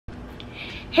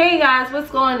Hey guys,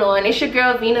 what's going on? It's your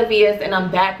girl Vina Vias and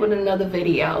I'm back with another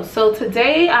video. So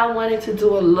today I wanted to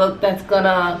do a look that's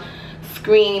gonna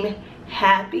scream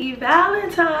Happy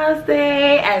Valentine's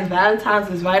Day, as Valentine's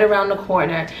is right around the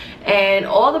corner. And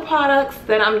all the products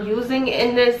that I'm using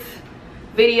in this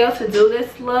video to do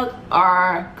this look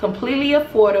are completely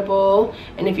affordable.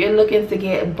 And if you're looking to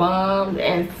get bombed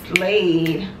and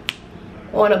slayed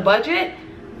on a budget,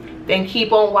 then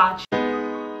keep on watching.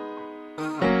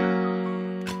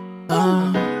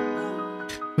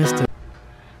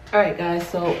 Alright guys,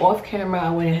 so off camera I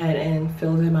went ahead and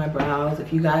filled in my brows.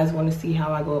 If you guys want to see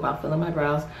how I go about filling my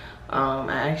brows,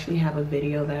 I actually have a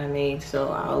video that I made, so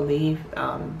I'll leave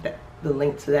the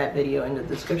link to that video in the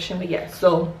description. But yeah,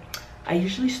 so I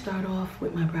usually start off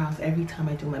with my brows every time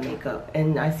I do my makeup,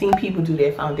 and I've seen people do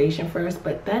their foundation first,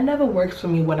 but that never works for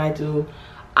me when I do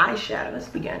eyeshadow. Let's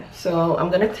begin. So I'm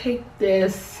gonna take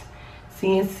this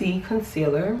CNC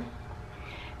concealer,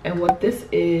 and what this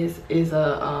is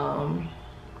a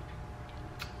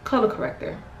color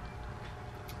corrector,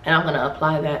 and I'm gonna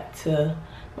apply that to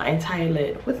my entire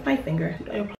lid with my finger.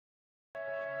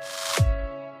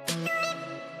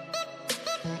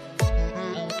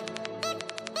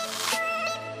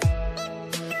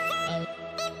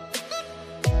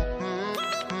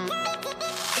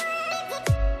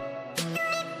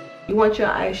 You want your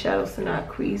eyeshadows to not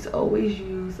crease, always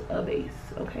use a base,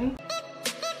 okay?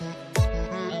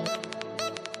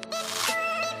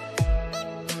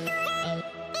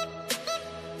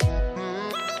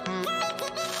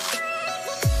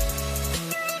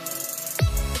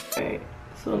 Alright,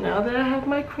 so now that I have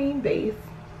my cream base,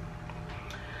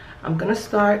 I'm gonna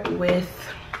start with,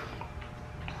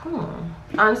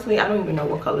 honestly, I don't even know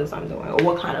what colors I'm doing or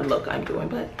what kind of look I'm doing,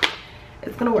 but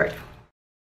it's gonna work.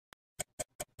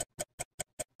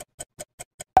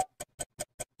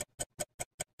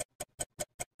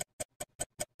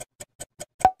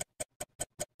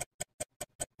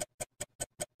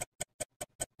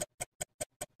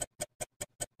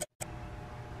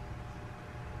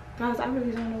 Guys, I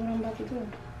really don't know what I'm about to do.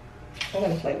 I'm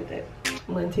gonna play with it.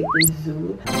 I'm gonna take this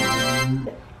Zulu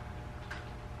palette.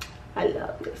 I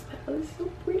love this palette, it's so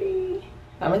pretty.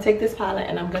 I'm gonna take this palette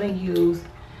and I'm gonna use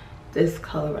this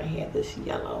color right here, this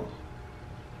yellow.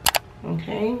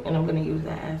 Okay, and I'm gonna use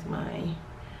that as my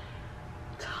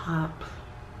top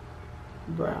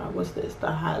brow. What's this?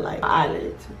 The highlight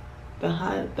eyelid. The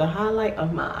highlight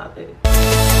of my eyelid.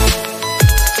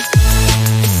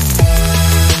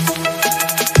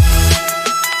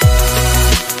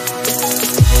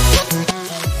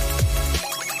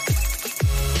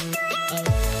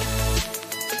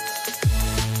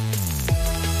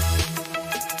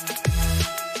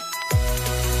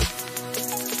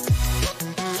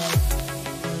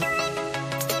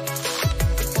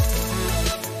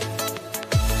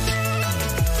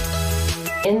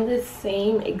 In the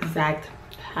same exact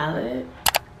palette,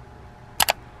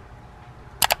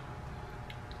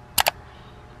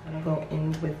 I'm gonna go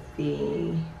in with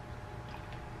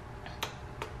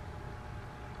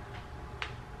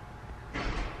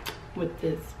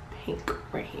this pink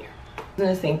right here. In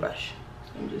the same brush.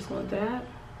 So I'm just gonna dab.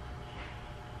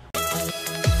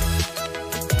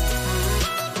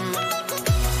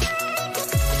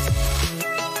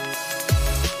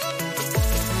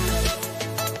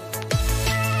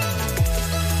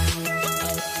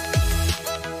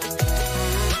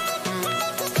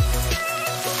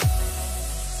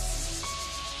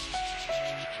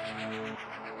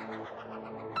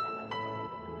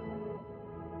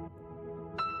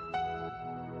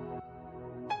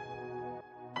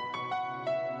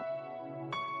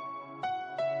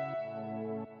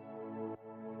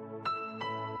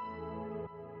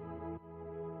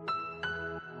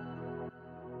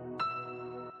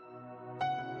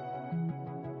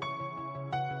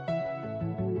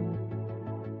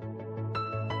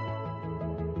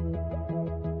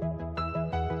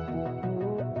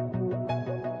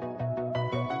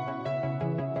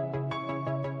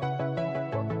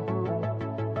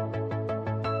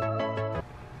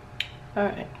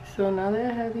 Alright, so now that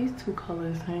I have these two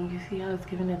colors, and you see how it's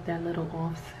giving it that little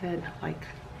offset, like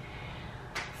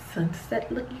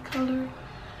sunset looky color,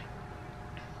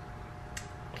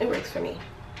 it works for me.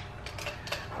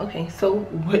 Okay, so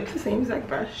with the same exact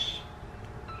brush,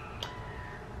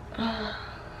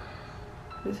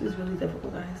 this is really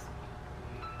difficult, guys.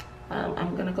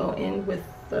 I'm gonna go in with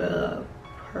the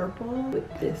purple, with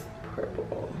this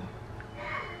purple,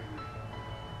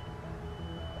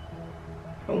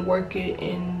 and work it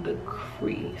in the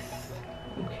crease,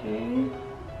 okay?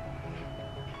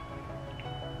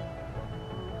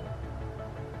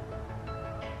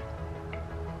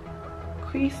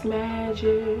 crease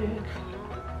magic.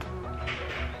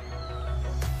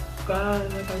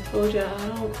 God, like I told you, I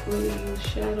don't really use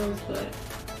shadows, but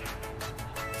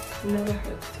it never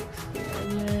hurts to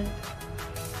experiment.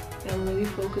 And I'm really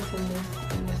focusing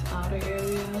in this outer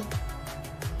area.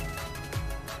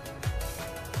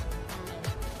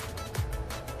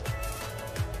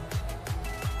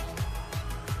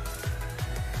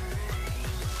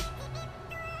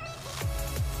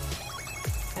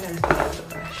 I gotta start with the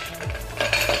brush.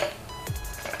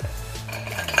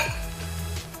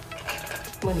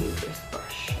 I'm gonna use this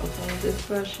brush, okay? This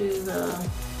brush is, I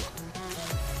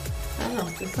don't know,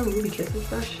 it's some Ruby Kisses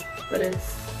brush, but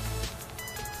it's,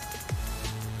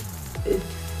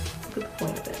 look at the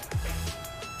point of it.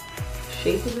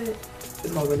 Shape of it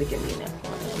is gonna really get me in that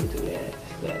corner. Let me do that.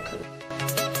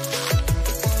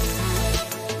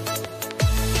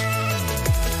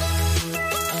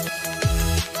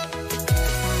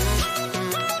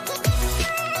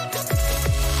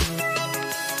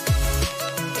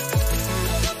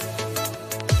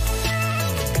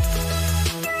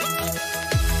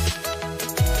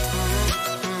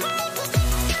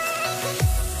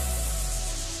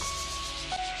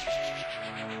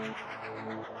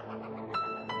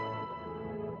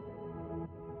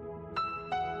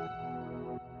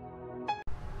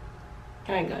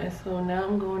 Alright guys, so now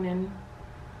I'm going in,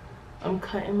 I'm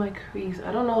cutting my crease.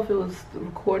 I don't know if it was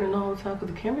recording the whole time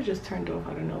because the camera just turned off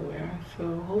out of nowhere.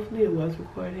 So hopefully it was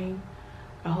recording.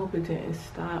 I hope it didn't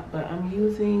stop, but I'm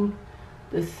using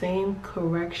the same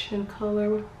correction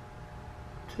color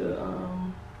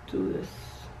to do this.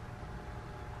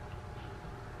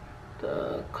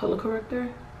 The color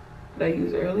corrector that I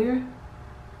used earlier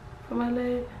for my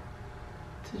lid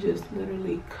to just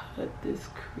literally cut this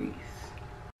crease.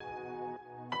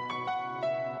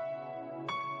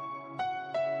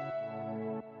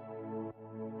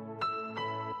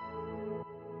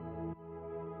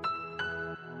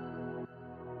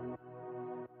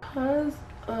 Because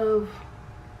of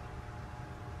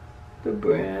the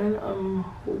brand, I'm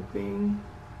hoping,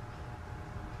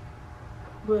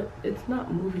 but it's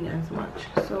not moving as much.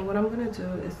 So what I'm gonna do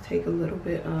is take a little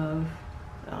bit of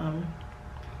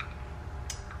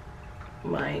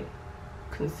my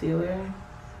concealer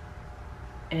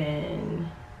and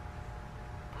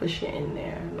push it in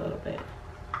there a little bit,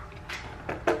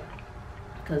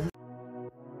 because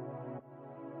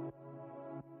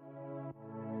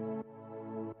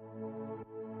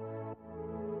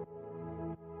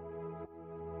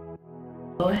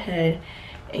go ahead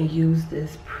and use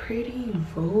this pretty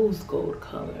rose gold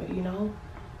color, you know,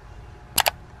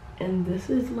 and this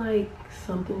is like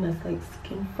something that's like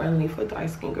skin friendly for dark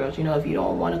skin girls. You know, if you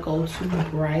don't want to go too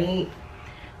bright,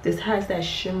 this has that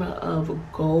shimmer of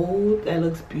gold that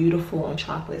looks beautiful on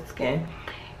chocolate skin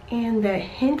and that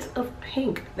hint of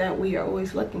pink that we are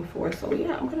always looking for. So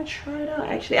yeah, I'm gonna try it out.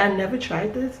 Actually, I never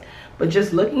tried this, but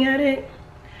just looking at it,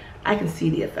 I can see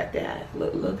the effect it has.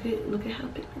 Look at how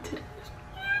pigmented it is.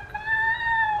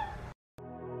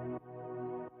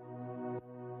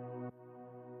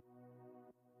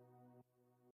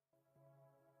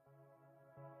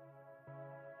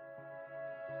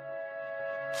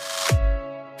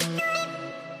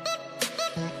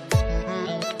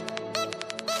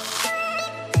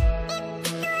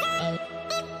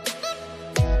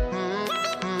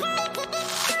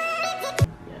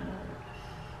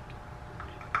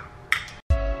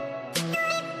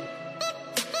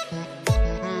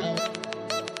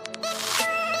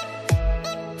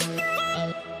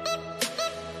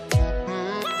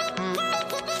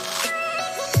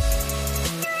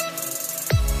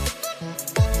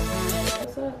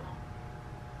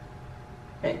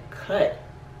 And cut it.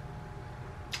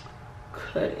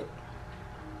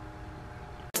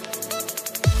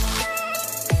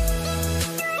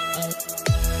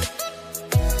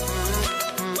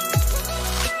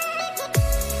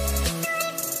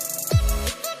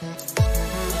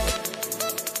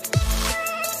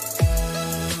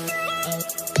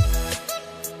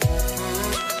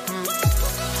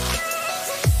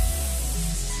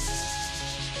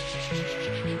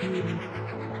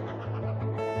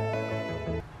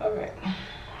 All right.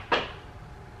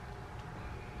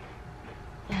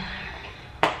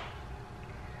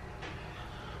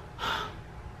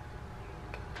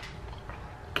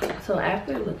 So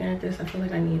after looking at this, I feel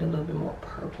like I need a little bit more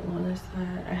purple on this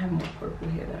side. I have more purple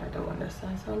here than I do on this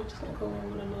side, so I'm just gonna go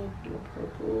in with a little bit more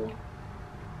purple.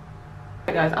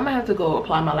 Alright guys, I'm gonna have to go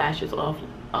apply my lashes off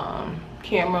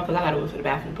camera because I gotta go to the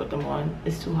bathroom and put them on.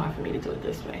 It's too hard for me to do it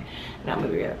this way, and I'm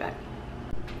gonna be right back.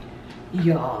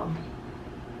 Y'all,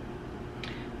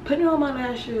 putting on my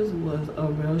lashes was a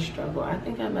real struggle. I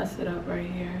think I messed it up right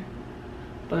here,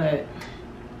 but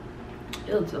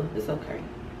It'll do. It's okay.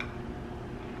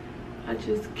 I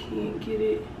just can't get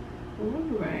it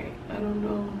on right. I don't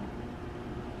know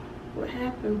what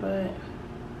happened, but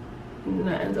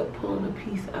I end up pulling a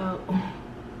piece out.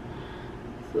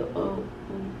 So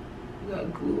I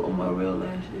got glue on my real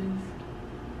lashes.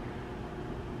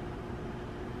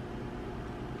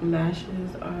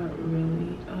 Lashes are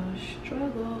really a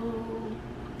struggle.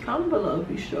 Comment below if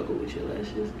you struggle with your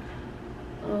lashes.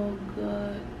 Oh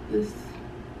god, this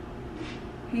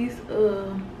piece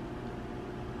of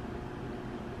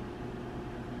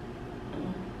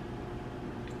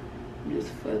just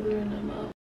feathering them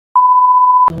up.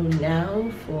 So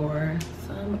now for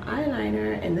some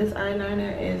eyeliner, and this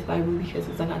eyeliner is by Ruby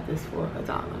Kisses. I got this for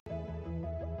 $1.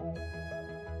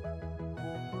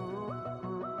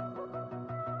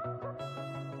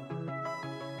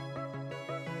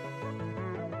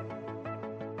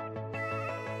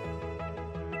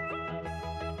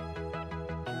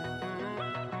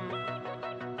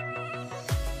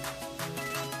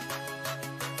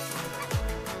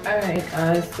 Alright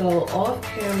guys, so off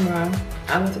camera,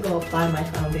 I went to go apply my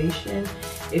foundation.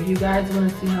 If you guys want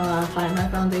to see how I apply my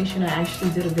foundation, I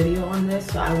actually did a video on this,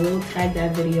 so I will tag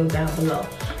that video down below.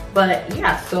 But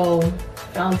yeah, so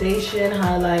foundation,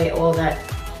 highlight, all that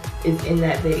is in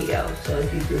that video. So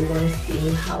if you do want to see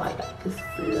how I got this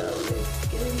flawless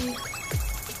skin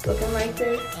looking like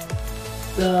this,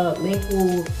 the link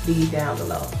will be down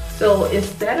below. So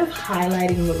instead of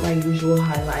highlighting with my usual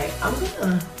highlight, I'm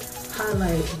gonna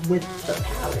highlight with the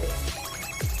palette.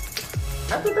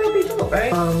 I thought that would be dope,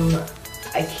 right?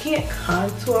 I can't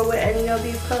contour with any of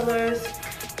these colors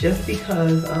just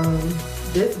because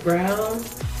this brown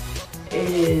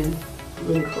is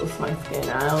really close to my skin.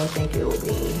 I don't think it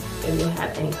will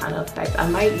have any kind of effect. I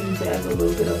might use it as a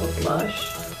little bit of a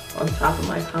blush on top of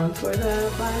my contour that I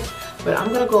applied, but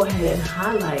I'm gonna go ahead and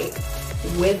highlight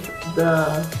with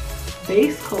the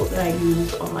base coat that I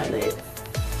used on my lids.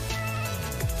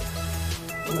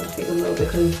 I'm gonna take a little bit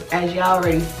because as y'all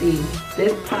already see,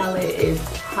 this palette is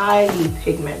highly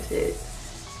pigmented.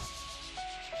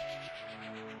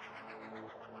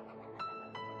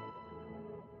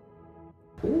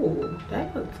 Ooh,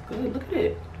 that looks good. Look at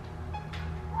it.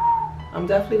 I'm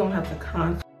definitely gonna have to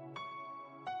contour.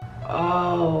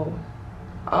 Oh,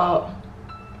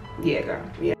 yeah, girl,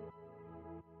 yeah.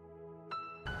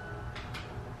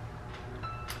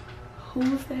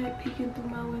 Who's that peeking through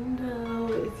my window?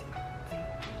 It's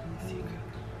your girl.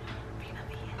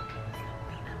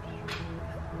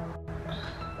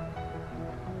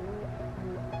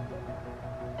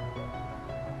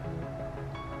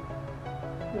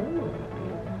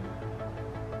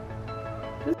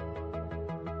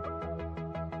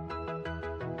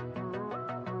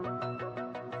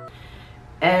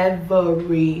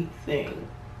 Everything.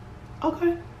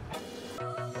 Okay.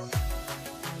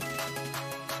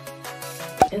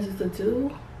 Is it a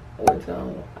do or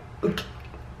don't?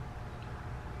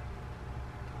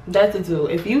 That's a do.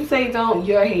 If you say don't,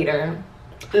 you're a hater.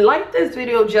 Like this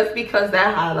video just because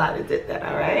that highlighter did that,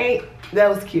 alright? That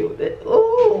was cute.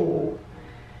 Ooh.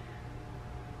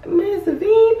 Miss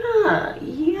Vina.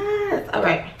 Yes.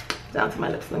 Alright. Down to my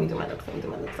lips. Let me do my lips. Let me do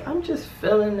my lips. I'm just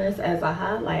feeling this as a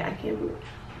highlight. I can't believe.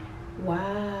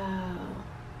 Wow.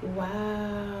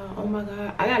 Wow. Oh my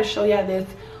god. I gotta show y'all this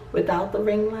without the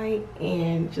ring light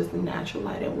and just the natural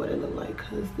light and what it looked like,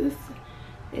 because this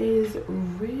is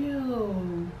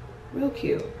real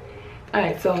cute.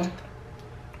 Alright, so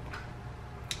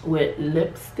with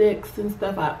lipsticks and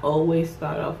stuff, I always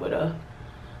start off with a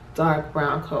dark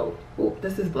brown coat. Ooh,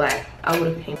 this is black. I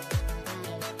would have painted.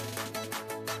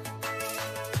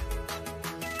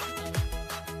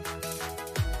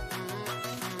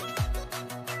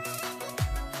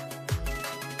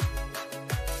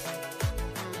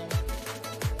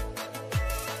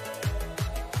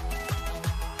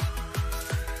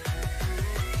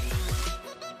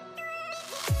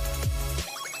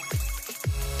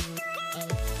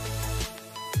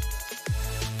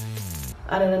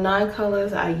 Out of the 9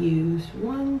 colors, I used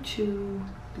 1, 2,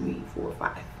 3, 4,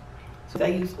 5. So I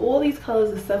used all these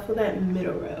colors except for that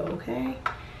middle row, okay?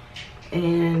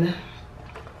 And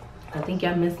I think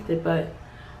I missed it, but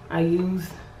I used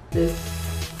this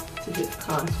to just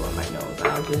contour my nose.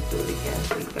 I'll just do it again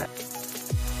so you guys.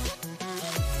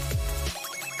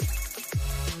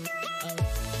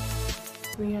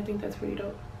 Yeah, I think that's pretty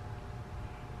dope.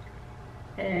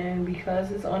 And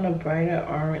because it's on a brighter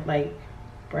orange, like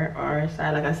burnt orange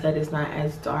side, like I said, it's not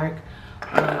as dark.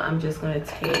 I'm just gonna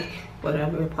take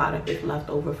whatever product is left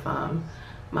over from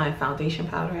my foundation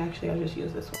powder. Actually, I'll just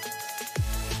use this one.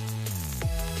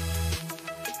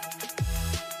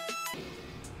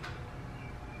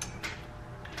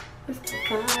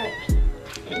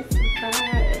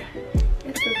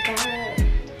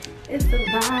 a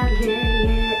vibe,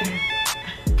 yeah.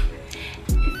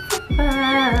 It's a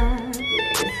vibe,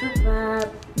 it's a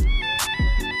vibe.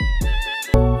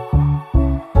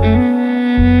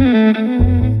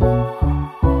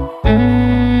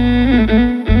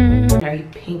 Very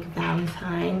pink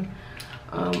Valentine.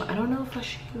 I don't know if I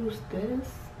should use this.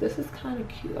 This is kind of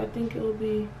cute. I think it will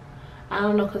be, I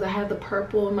don't know, because I have the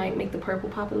purple. It might make the purple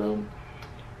pop a little.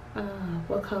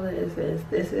 What color is this?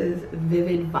 This is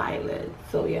Vivid Violet.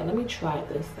 So yeah, let me try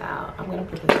this out. I'm gonna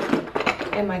put this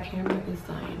up. And my camera is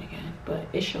dying again, but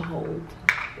it should hold.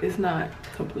 It's not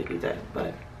completely dead,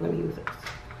 but let me use this.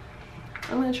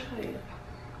 I'm gonna try it.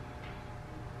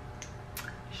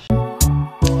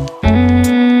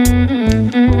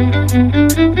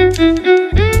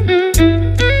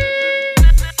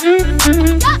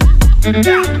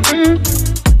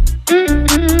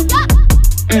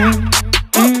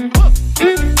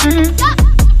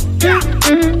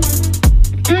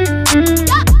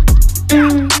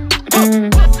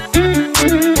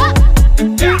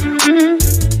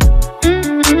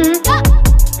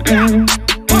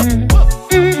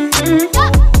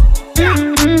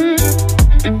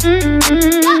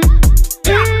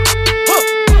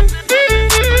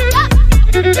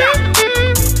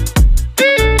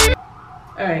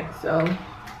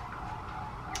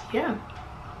 Yeah,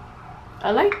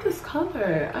 I like this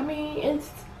color. I mean,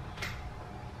 it's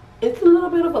a little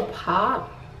bit of a pop,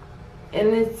 and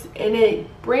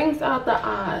it brings out the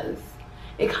eyes.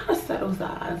 It kind of settles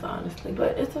the eyes, honestly,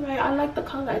 but it's alright. I like the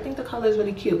color. I think the color is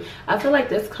really cute. I feel like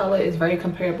this color is very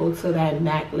comparable to that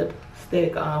MAC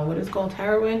lipstick, what is it called,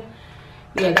 Heroin?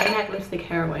 Yeah, that MAC lipstick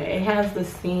Heroin. It has the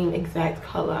same exact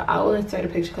color. I will insert a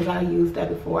picture because I used that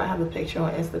before. I have a picture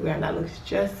on Instagram that looks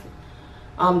just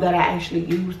that I actually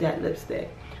used that lipstick.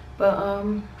 But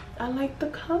I like the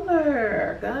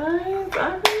color, guys.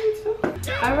 I really do.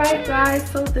 Alright guys,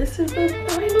 so this is the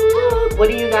final look. What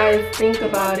do you guys think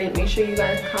about it? Make sure you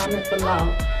guys comment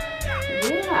below.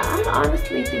 Yeah, I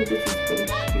honestly think this is pretty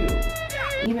cute.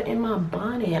 Even in my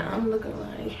bonnet, I'm looking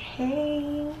like, hey,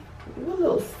 you a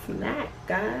little snack,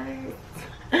 guys.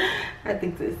 I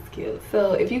think this is cute.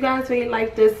 So if you guys really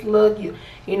like this look, you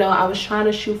know, I was trying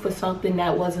to shoot for something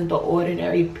that wasn't the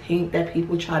ordinary pink that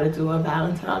people try to do on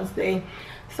Valentine's Day.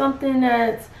 Something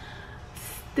that's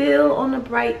still on the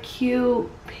bright, cute,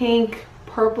 pink,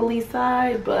 purpley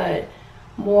side, but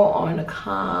more on a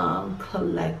calm,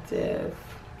 collective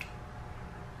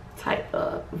type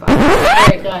of vibe.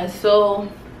 Alright guys, so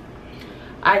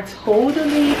I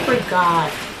totally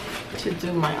forgot to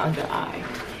do my under eye.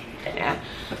 Yeah,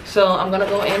 so I'm gonna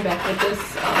go in back with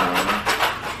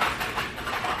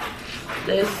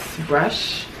this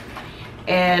brush,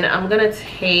 and I'm gonna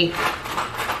take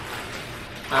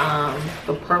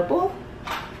the purple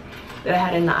that I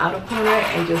had in the outer corner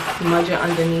and just smudge it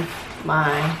underneath my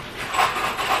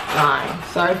line.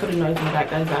 Sorry for the noise in the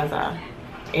back, guys. Zaza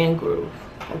and Groove.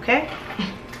 Okay,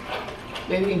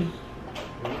 baby,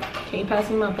 can you pass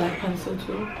me my black pencil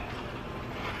too?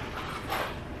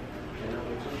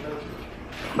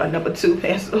 My number 2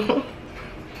 pencil.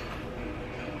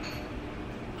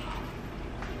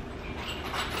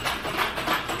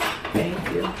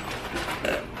 Thank you.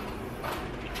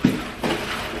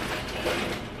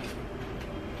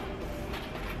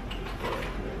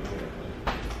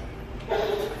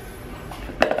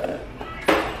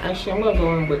 Actually, I'm gonna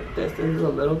go in with this. This is a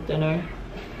little thinner.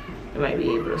 I might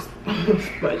be able to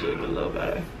smudge it a little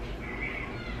better.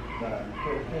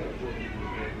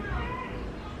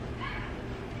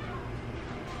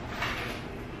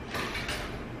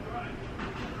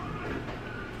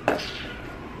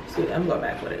 See, I'm going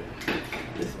back with it.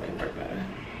 This may work better.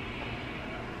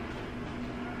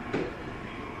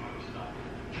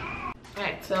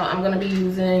 Alright, so I'm gonna be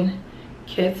using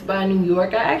Kiss by New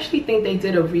York. I actually think they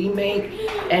did a remake,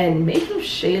 and maybe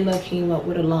Shayla came up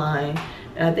with a line,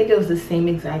 and I think it was the same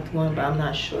exact one, but I'm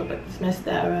not sure. But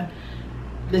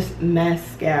this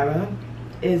mascara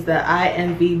is the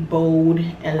INV Bold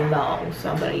and Long,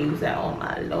 so I'm gonna use that on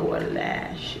my lower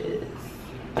lashes.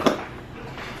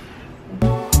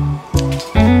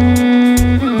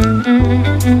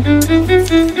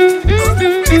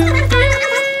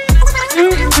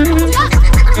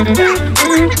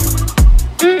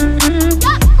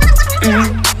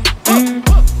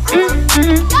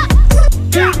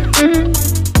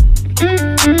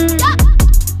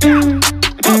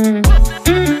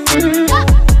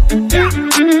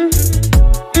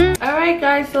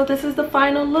 So this is the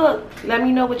final look. Let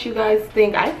me know what you guys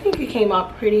think. I think it came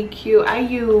out pretty cute. I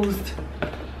used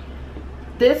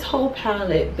this whole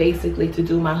palette basically to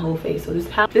do my whole face. So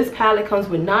this palette comes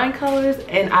with 9 colors,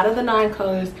 and out of the 9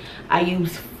 colors I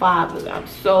use 5 of them.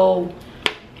 So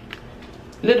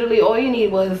literally all you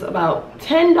need was about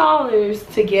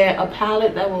 $10 to get a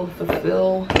palette that will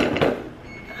fulfill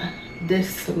this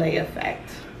slay effect.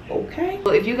 Okay,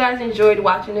 so if you guys enjoyed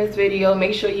watching this video,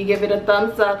 make sure you give it a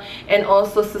thumbs up and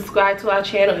also subscribe to our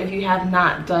channel if you have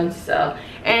not done so,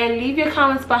 and leave your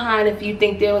comments behind if you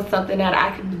think there was something that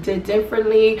I could have did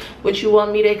differently, what you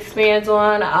want me to expand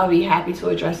on. I'll be happy to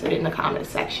address it in the comment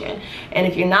section. And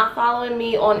if you're not following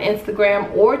me on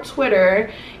Instagram or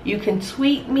Twitter, you can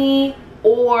tweet me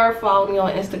or follow me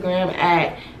on Instagram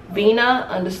at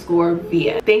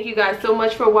Vina_Via. Thank you guys so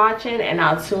much for watching, and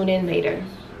I'll tune in later.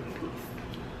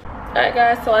 Alright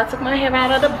guys, so I took my hair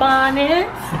out of the bonnet,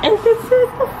 and this is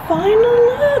the final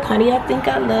look. Honey, I think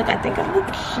I look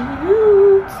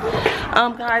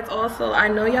cute. Guys, also I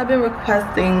know y'all been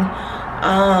requesting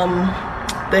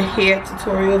the hair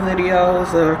tutorial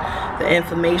videos or the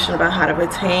information about how to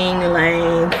retain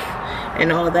length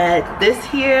and all that. This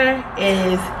here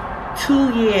is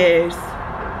 2 years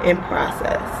in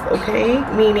process, okay?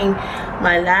 Meaning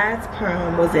my last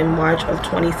perm was in March of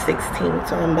 2016,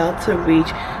 so I'm about to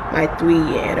reach my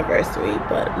 3-year anniversary.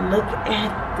 But look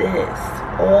at this,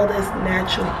 all this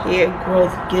natural hair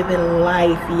growth giving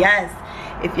life. Yes,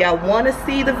 if y'all want to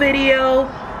see the video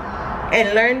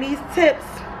and learn these tips,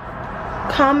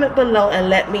 comment below and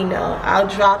let me know. I'll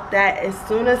drop that as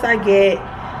soon as I get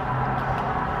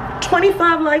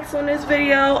 25 likes on this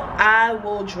video. I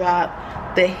will drop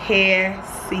the hair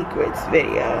secrets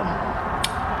video.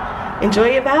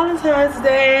 Enjoy your Valentine's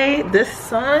Day. This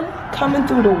sun coming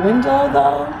through the window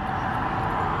though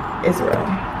is real.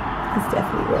 It's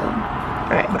definitely real.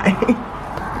 All right, bye.